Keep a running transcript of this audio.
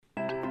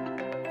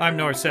I'm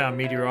North Sound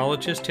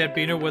meteorologist Ted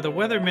Biener with a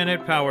Weather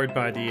Minute powered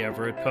by the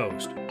Everett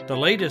Post. The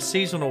latest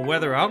seasonal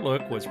weather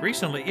outlook was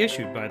recently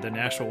issued by the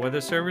National Weather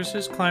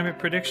Service's Climate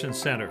Prediction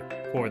Center.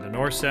 For the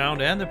North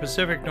Sound and the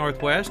Pacific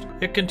Northwest,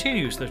 it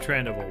continues the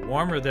trend of a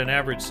warmer than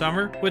average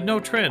summer with no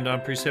trend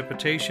on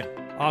precipitation.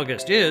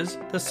 August is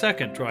the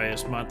second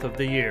driest month of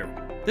the year.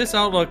 This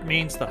outlook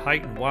means the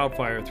heightened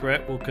wildfire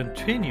threat will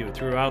continue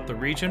throughout the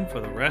region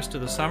for the rest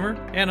of the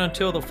summer and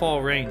until the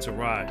fall rains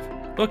arrive.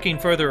 Looking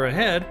further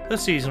ahead, the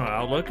seasonal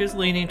outlook is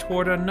leaning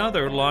toward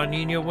another La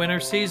Niña winter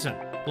season.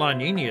 La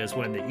Niña is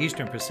when the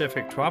eastern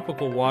Pacific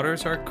tropical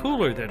waters are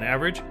cooler than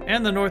average,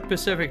 and the North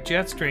Pacific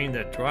jet stream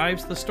that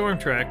drives the storm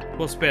track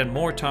will spend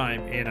more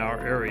time in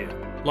our area.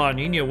 La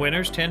Niña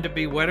winters tend to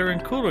be wetter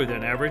and cooler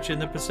than average in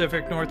the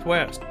Pacific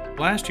Northwest.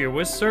 Last year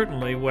was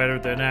certainly wetter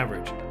than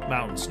average.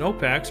 Mountain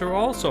snowpacks are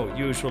also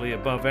usually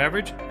above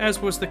average,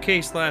 as was the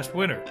case last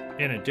winter.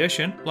 In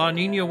addition, La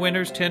Niña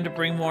winters tend to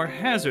bring more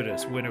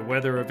hazardous winter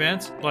weather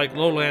events like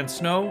lowland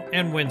snow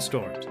and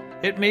windstorms.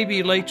 It may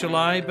be late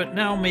July, but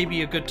now may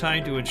be a good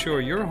time to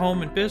ensure your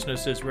home and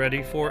business is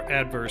ready for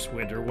adverse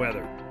winter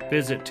weather.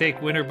 Visit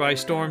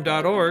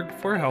TakeWinterByStorm.org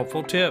for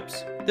helpful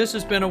tips. This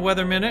has been a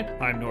Weather Minute.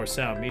 I'm North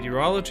Sound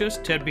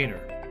meteorologist Ted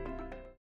Biener.